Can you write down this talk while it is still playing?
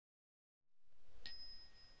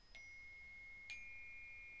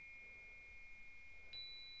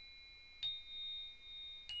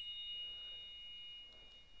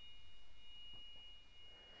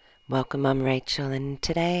Welcome, I'm Rachel, and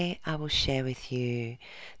today I will share with you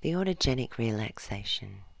the Autogenic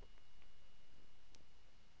relaxation.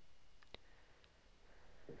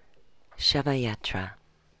 Shavayatra.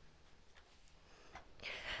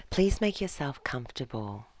 Please make yourself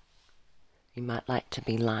comfortable. You might like to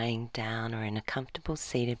be lying down or in a comfortable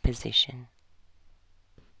seated position.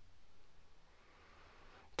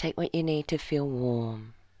 Take what you need to feel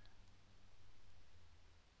warm.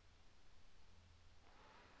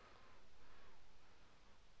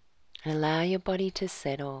 And allow your body to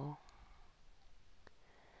settle.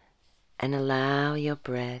 And allow your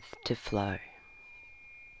breath to flow.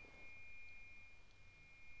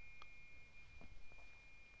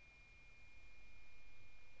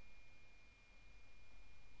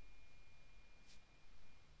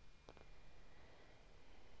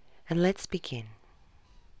 And let's begin.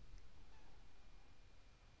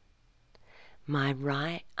 My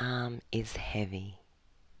right arm is heavy.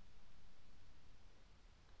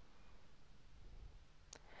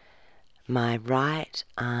 My right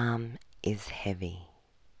arm is heavy.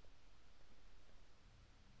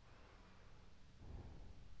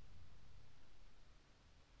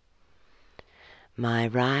 My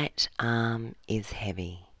right arm is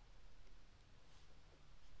heavy.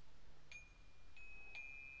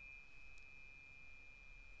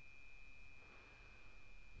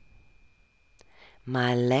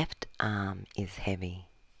 My left arm is heavy.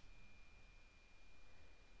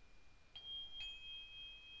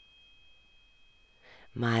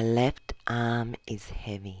 My left arm is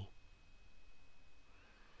heavy.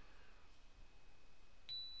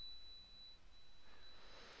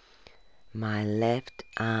 My left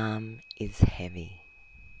arm is heavy.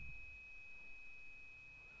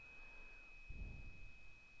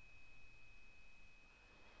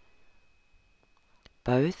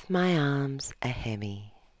 Both my arms are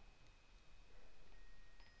heavy.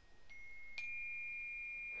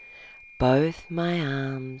 Both my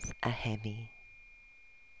arms are heavy.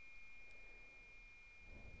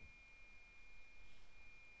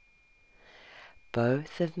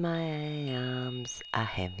 Both of my arms are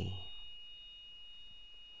heavy.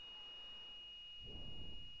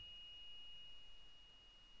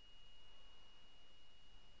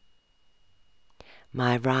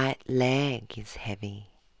 My right leg is heavy.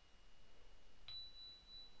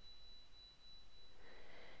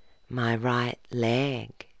 My right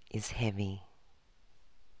leg is heavy.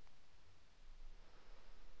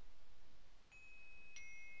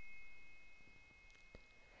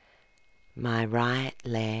 My right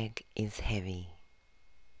leg is heavy.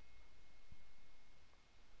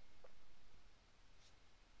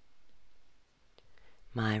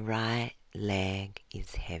 My right leg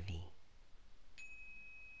is heavy.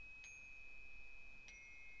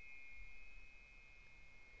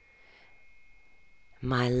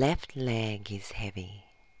 My left leg is heavy.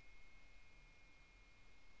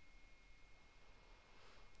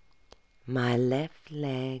 My left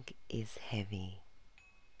leg is heavy.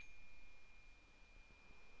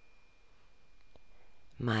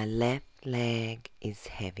 My left leg is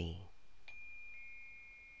heavy.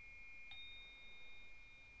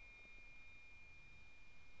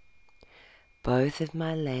 Both of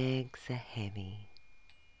my legs are heavy.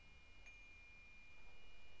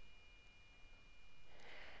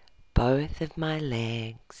 Both of my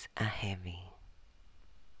legs are heavy.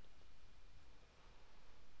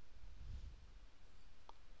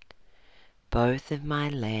 Both of my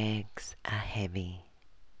legs are heavy.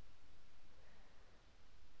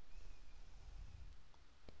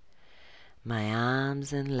 My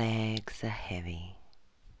arms and legs are heavy.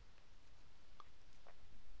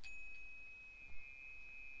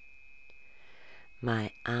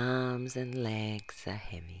 My arms and legs are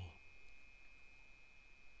heavy.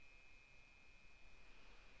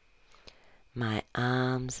 My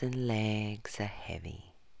arms and legs are heavy.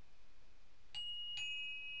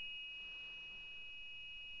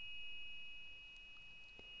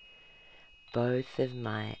 Both of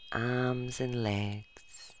my arms and legs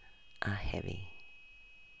are heavy.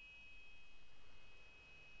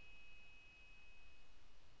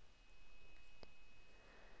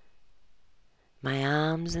 My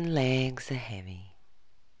arms and legs are heavy.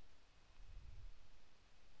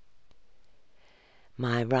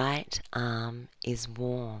 My right arm is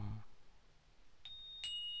warm.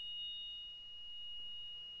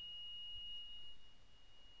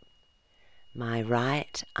 My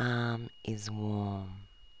right arm is warm.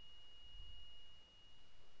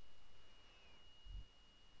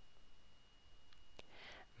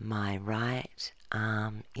 My right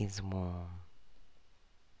arm is warm.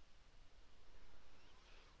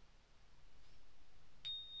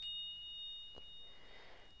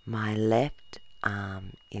 My left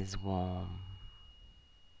arm is warm.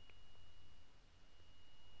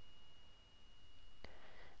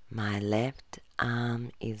 My left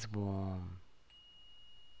arm is warm.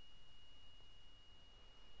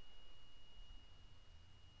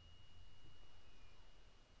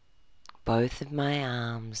 Both of my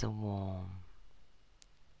arms are warm.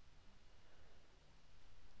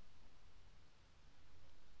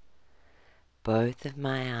 Both of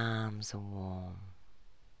my arms are warm.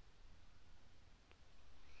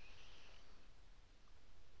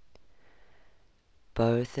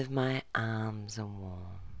 Both of my arms are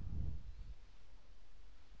warm.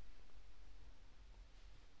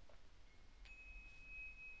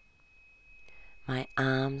 My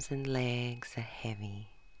arms and legs are heavy.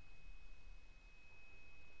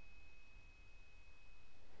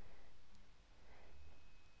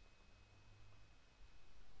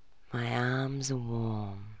 My arms are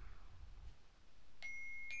warm.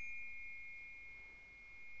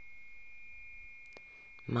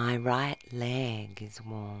 My right leg is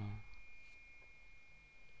warm.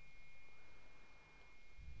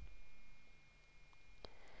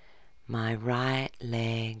 My right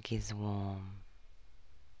leg is warm.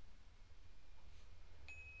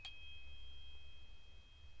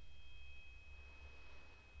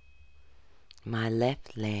 My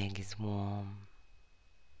left leg is warm.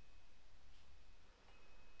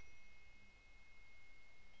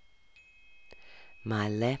 My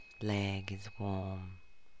left leg is warm.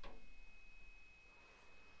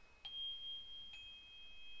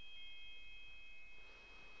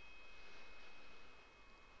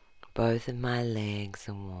 Both of my legs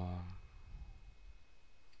are warm.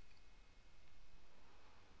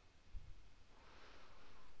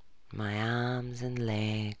 My arms and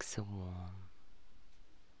legs are warm.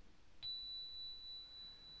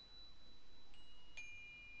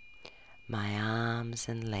 My arms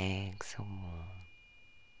and legs are warm.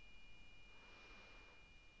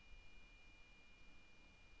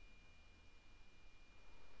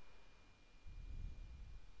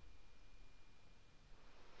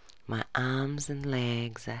 My arms and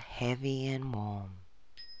legs are heavy and warm.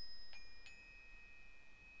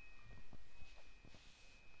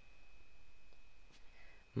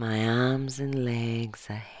 My arms and legs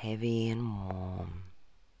are heavy and warm.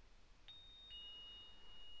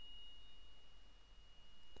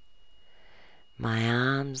 My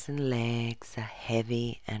arms and legs are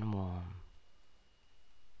heavy and warm.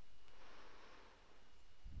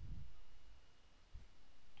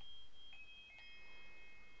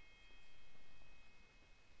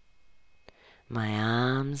 My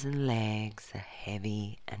arms and legs are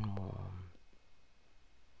heavy and warm.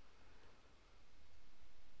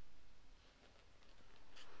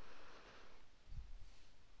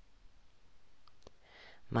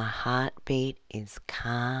 My heartbeat is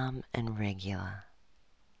calm and regular.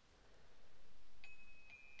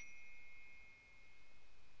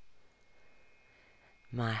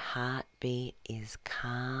 My heartbeat is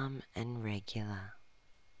calm and regular.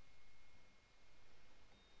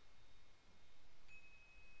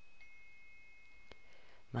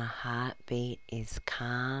 My heartbeat is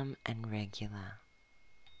calm and regular.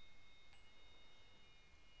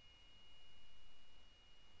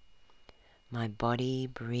 My body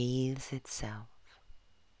breathes itself.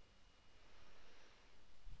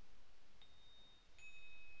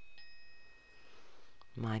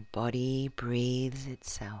 My body breathes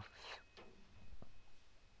itself.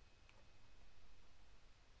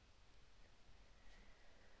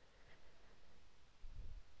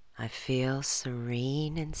 I feel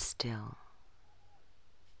serene and still.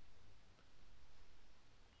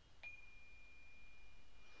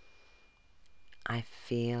 I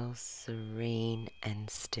feel serene and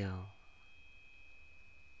still.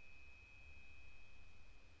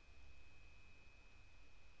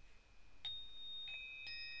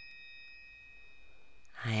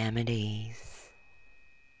 I am at ease.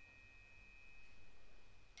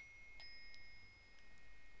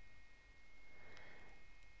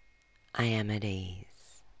 I am at ease.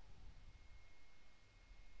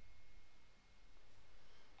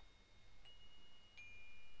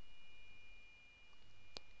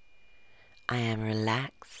 I am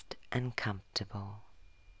relaxed and comfortable.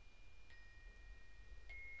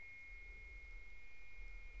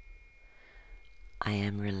 I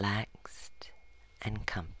am relaxed and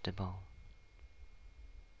comfortable.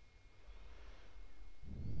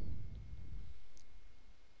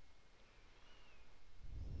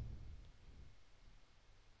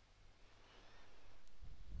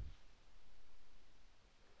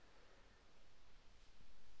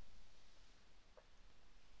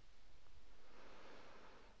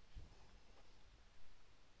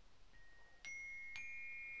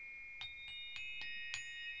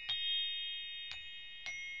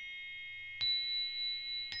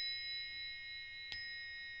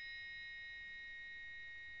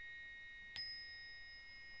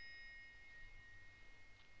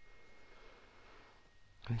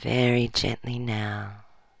 Very gently now,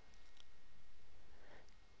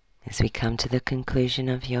 as we come to the conclusion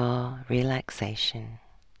of your relaxation,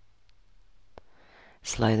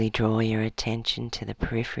 slowly draw your attention to the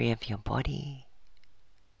periphery of your body.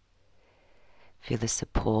 Feel the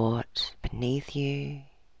support beneath you.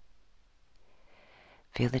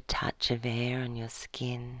 Feel the touch of air on your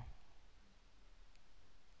skin.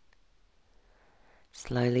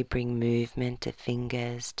 Slowly bring movement to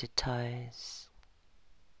fingers, to toes.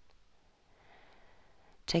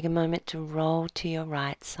 Take a moment to roll to your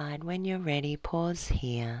right side. When you're ready, pause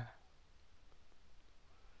here.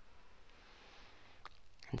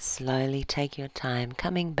 And slowly take your time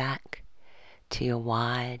coming back to your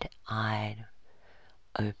wide-eyed,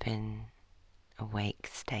 open, awake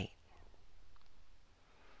state.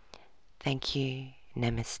 Thank you.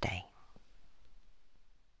 Namaste.